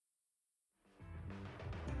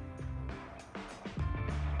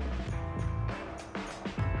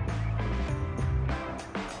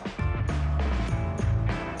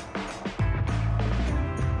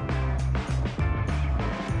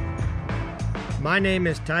My name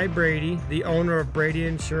is Ty Brady, the owner of Brady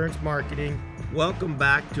Insurance Marketing. Welcome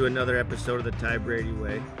back to another episode of the Ty Brady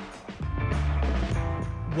Way.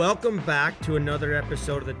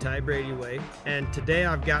 And today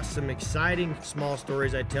I've got some exciting small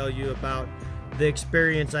stories I tell you about the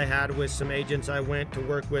experience I had with some agents I went to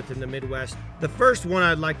work with in the Midwest. The first one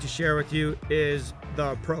I'd like to share with you is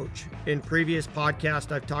the approach. In previous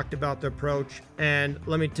podcasts, I've talked about the approach, and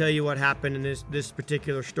let me tell you what happened in this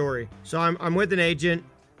particular story. So I'm with an agent,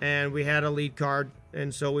 and we had a lead card,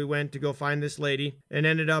 and so we went to go find this lady and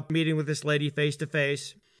ended up meeting with this lady face to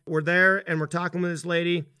face. We're there, and we're talking with this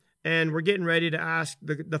lady, and we're getting ready to ask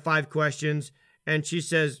the 5 questions, and she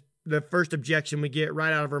says the first objection we get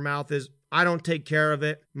right out of her mouth is, "I don't take care of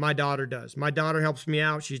it. My daughter does. My daughter helps me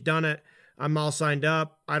out. She's done it. I'm all signed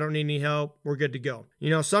up. I don't need any help. We're good to go."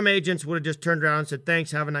 Some agents would have just turned around and said,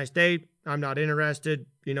 "Thanks, have a nice day. I'm not interested.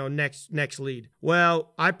 Next lead."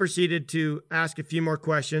 Well, I proceeded to ask a few more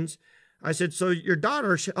questions. I said, "So your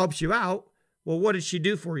daughter helps you out. Well, what did she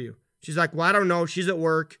do for you?" She's like, "Well, I don't know. She's at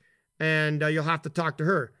work, and you'll have to talk to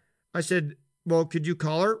her." I said, "Well, could you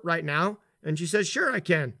call her right now?" And she says, "Sure, I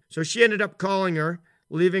can." So she ended up calling her,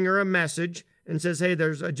 leaving her a message, and says, "Hey,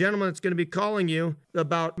 there's a gentleman that's going to be calling you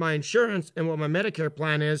about my insurance and what my Medicare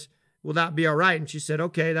plan is. Will that be all right?" And she said,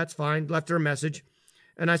 "Okay, that's fine." Left her a message.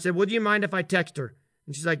 And I said, "Well, do you mind if I text her?"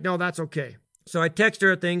 And she's like, "No, that's okay." So I text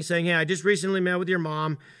her a thing saying, "Hey, I just recently met with your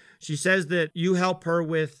mom. She says that you help her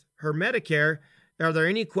with her Medicare. Are there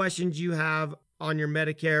any questions you have on your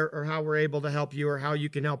Medicare or how we're able to help you or how you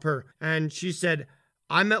can help her?" And she said,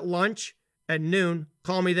 "I'm at lunch at noon.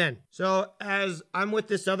 Call me then." So as I'm with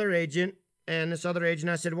this other agent, I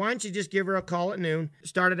said, "Why don't you just give her a call at noon?"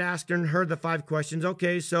 Started asking her the 5 questions.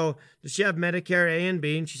 "Okay, so does she have Medicare A and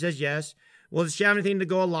B?" And she says, "Yes." "Well, does she have anything to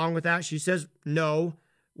go along with that?" She says, "No."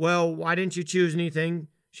 "Well, why didn't you choose anything?"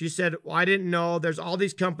 She said, "Well, I didn't know. There's all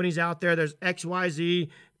these companies out there. There's XYZ,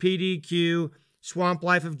 PDQ, Swamp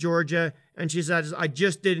Life of Georgia." And she says, "I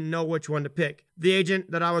just didn't know which one to pick." The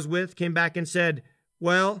agent that I was with came back and said,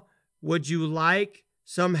 "Well, would you like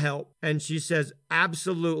some help?" And she says,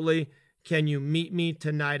 "Absolutely. Can you meet me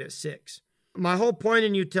tonight at 6?" My whole point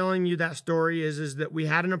in telling you that story is that we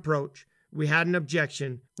had an approach. We had an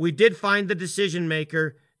objection. We did find the decision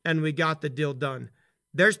maker, and we got the deal done.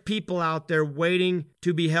 There's people out there waiting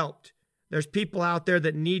to be helped. There's people out there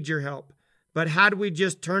that need your help. But had we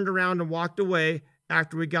just turned around and walked away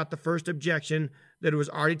after we got the first objection, that it was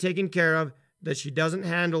already taken care of, that she doesn't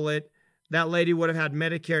handle it, that lady would have had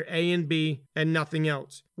Medicare A and B and nothing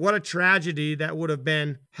else. What a tragedy that would have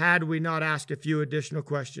been had we not asked a few additional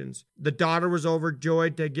questions. The daughter was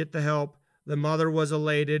overjoyed to get the help. The mother was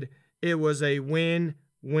elated. It was a win,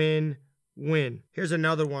 win, win. Here's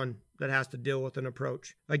another one that has to deal with an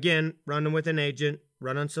approach. Again, running with an agent,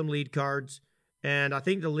 running some lead cards, and I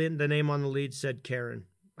think the name on the lead said Karen.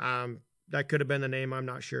 That could have been the name, I'm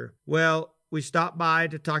not sure. Well, we stopped by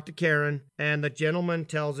to talk to Karen, and the gentleman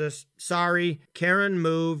tells us, "Sorry, Karen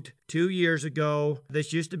moved 2 years ago.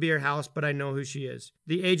 This used to be her house, but I know who she is."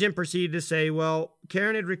 The agent proceeded to say, "Well,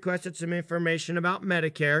 Karen had requested some information about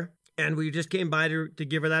Medicare, and we just came by to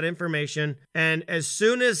give her that information." And as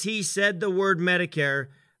soon as he said the word Medicare,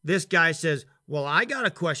 this guy says, "Well, I got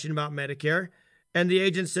a question about Medicare." And the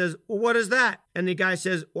agent says, "Well, what is that?" And the guy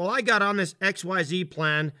says, "Well, I got on this XYZ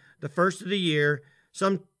plan the first of the year.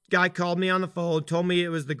 Some guy called me on the phone, told me it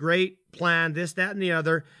was the great plan, this, that, and the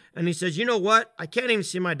other." And he says, "You know what? I can't even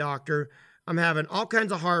see my doctor. I'm having all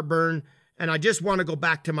kinds of heartburn, and I just want to go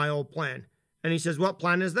back to my old plan." And he says, "What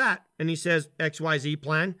plan is that?" And he says, "XYZ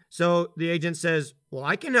plan." So the agent says, "Well,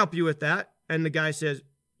 I can help you with that." And the guy says,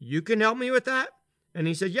 "You can help me with that?" And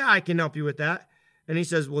he said, "Yeah, I can help you with that." And he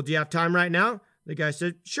says, "Well, do you have time right now?" The guy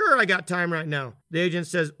said, "Sure, I got time right now." The agent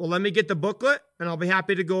says, "Well, let me get the booklet and I'll be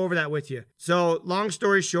happy to go over that with you." So long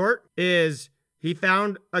story short is he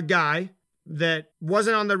found a guy that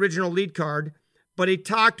wasn't on the original lead card, but he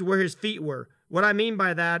talked where his feet were. What I mean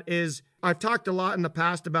by that is I've talked a lot in the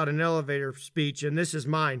past about an elevator speech, and this is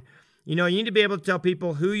mine. You need to be able to tell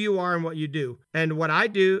people who you are and what you do. And what I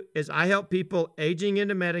do is I help people aging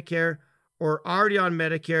into Medicare or already on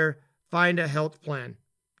Medicare find a health plan.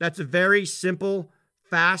 That's a very simple,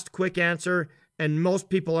 fast, quick answer, and most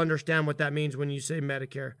people understand what that means when you say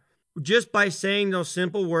Medicare. Just by saying those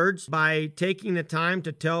simple words, by taking the time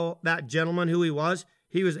to tell that gentleman who he was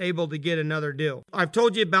able to get another deal. I've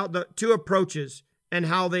told you about the 2 approaches and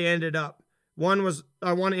how they ended up. One was,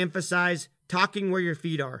 I want to emphasize, talking where your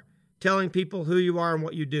feet are, telling people who you are and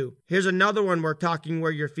what you do. Here's another one where talking where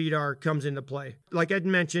your feet are comes into play. Like I'd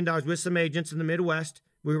mentioned, I was with some agents in the Midwest.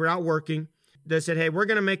 We were out working. They said, hey, we're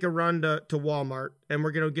going to make a run to Walmart and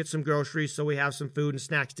we're going to get some groceries so we have some food and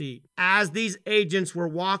snacks to eat. As these agents were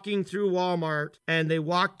walking through Walmart and they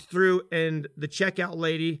walked through and the checkout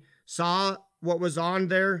lady saw what was on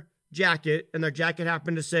their jacket and their jacket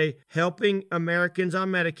happened to say, helping Americans on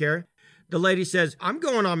Medicare. The lady says, I'm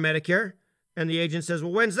going on Medicare. And the agent says,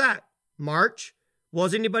 well, when's that? March. Well,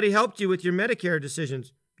 has anybody helped you with your Medicare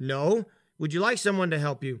decisions? No. Would you like someone to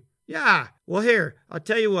help you? Yeah. Well, here, I'll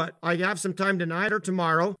tell you what, I have some time tonight or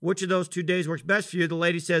tomorrow. Which of those 2 days works best for you? The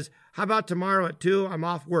lady says, how about tomorrow at 2? I'm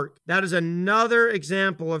off work. That is another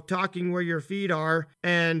example of talking where your feet are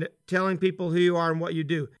and telling people who you are and what you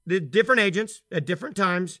do. The different agents at different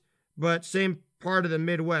times, but same part of the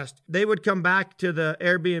Midwest. They would come back to the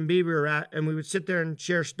Airbnb we were at and we would sit there and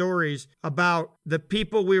share stories about the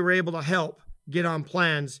people we were able to help get on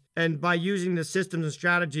plans, and by using the systems and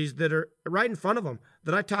strategies that are right in front of them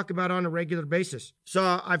that I talk about on a regular basis.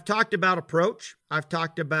 So I've talked about approach. I've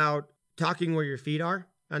talked about talking where your feet are.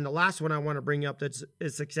 And the last one I want to bring up that's a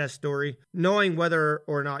success story, knowing whether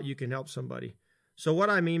or not you can help somebody. So what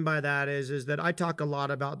I mean by that is that I talk a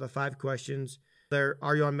lot about the 5 questions.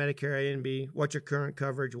 Are you on Medicare A and B? What's your current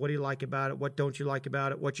coverage? What do you like about it? What don't you like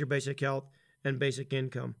about it? What's your basic health and basic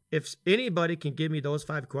income? If anybody can give me those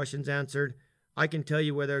 5 questions answered, I can tell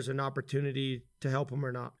you whether there's an opportunity to help them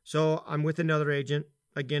or not. So I'm with another agent,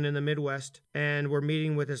 again in the Midwest, and we're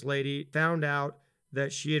meeting with this lady. Found out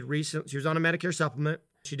that she was on a Medicare supplement.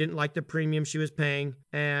 She didn't like the premium she was paying,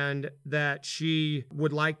 and that she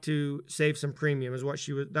would like to save some premium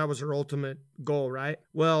that was her ultimate goal, right?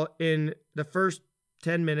 Well, in the first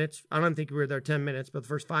 10 minutes, I don't think we were there 10 minutes, but the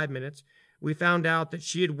first 5 minutes, we found out that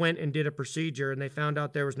she had went and did a procedure and they found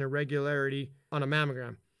out there was an irregularity on a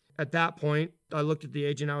mammogram. At that point, I looked at the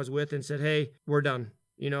agent I was with and said, hey, we're done.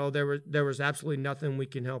 There was absolutely nothing we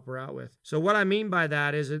can help her out with. So what I mean by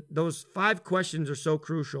that is that those 5 questions are so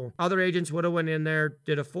crucial. Other agents would have went in there,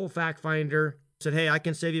 did a full fact finder, said, hey, I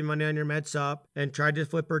can save you money on your med sup, and tried to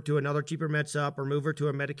flip her to another cheaper med sup or move her to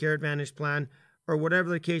a Medicare Advantage plan or whatever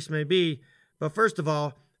the case may be. But first of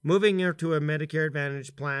all, moving her to a Medicare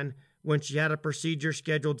Advantage plan when she had a procedure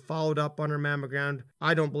scheduled, followed up on her mammogram,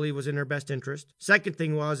 I don't believe was in her best interest. Second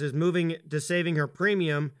thing is moving to saving her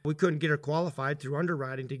premium. We couldn't get her qualified through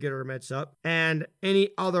underwriting to get her a med sup. And any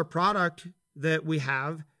other product that we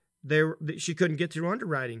have, she couldn't get through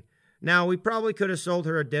underwriting. Now, we probably could have sold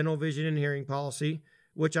her a dental, vision, and hearing policy,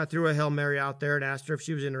 which I threw a Hail Mary out there and asked her if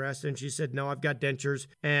she was interested. And she said, no, I've got dentures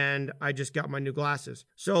and I just got my new glasses.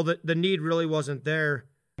 So the need really wasn't there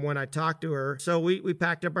when I talked to her. So we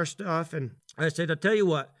packed up our stuff and I said, I'll tell you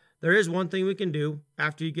what, there is one thing we can do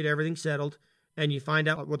after you get everything settled and you find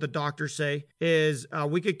out what the doctors say is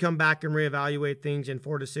we could come back and reevaluate things in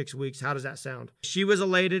 4 to 6 weeks. How does that sound? She was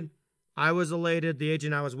elated. I was elated. The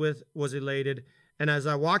agent I was with was elated. And as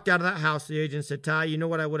I walked out of that house, the agent said, Ty, you know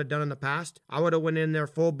what I would have done in the past? I would have went in there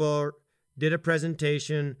full bore, did a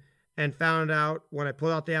presentation, and found out when I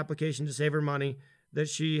pulled out the application to save her money that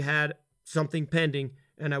she had something pending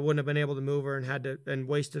and I wouldn't have been able to move her and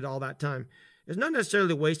wasted all that time. It's not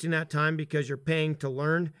necessarily wasting that time because you're paying to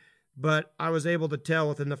learn, but I was able to tell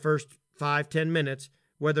within the first 5-10 minutes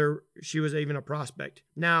whether she was even a prospect.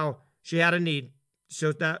 Now, she had a need,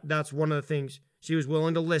 so that's one of the things. She was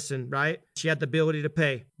willing to listen, right? She had the ability to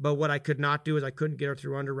pay, but what I could not do is I couldn't get her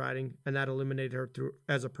through underwriting, and that eliminated her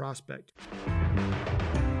as a prospect.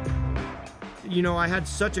 I had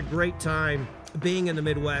such a great time being in the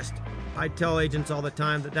Midwest. I tell agents all the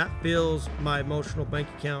time that fills my emotional bank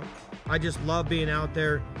account. I just love being out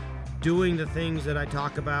there, doing the things that I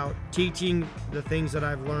talk about, teaching the things that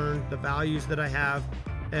I've learned, the values that I have,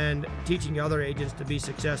 and teaching other agents to be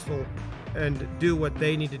successful and do what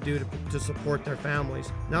they need to do to support their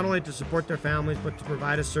families. Not only to support their families, but to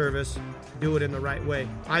provide a service, do it in the right way.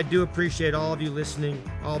 I do appreciate all of you listening,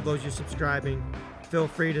 all of those you subscribing. Feel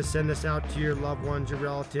free to send this out to your loved ones, your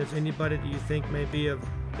relatives, anybody that you think may be of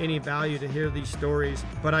any value to hear these stories.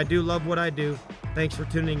 But I do love what I do. Thanks for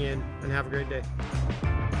tuning in and have a great day.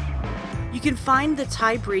 You can find The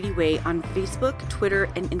Ty Brady Way on Facebook, Twitter,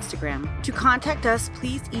 and Instagram. To contact us,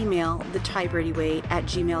 please email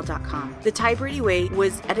thetybradyway@gmail.com. The Ty Brady Way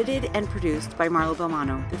was edited and produced by Marlo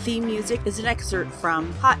Belmano. The theme music is an excerpt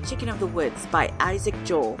from Hot Chicken of the Woods by Isaac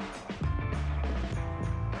Joel.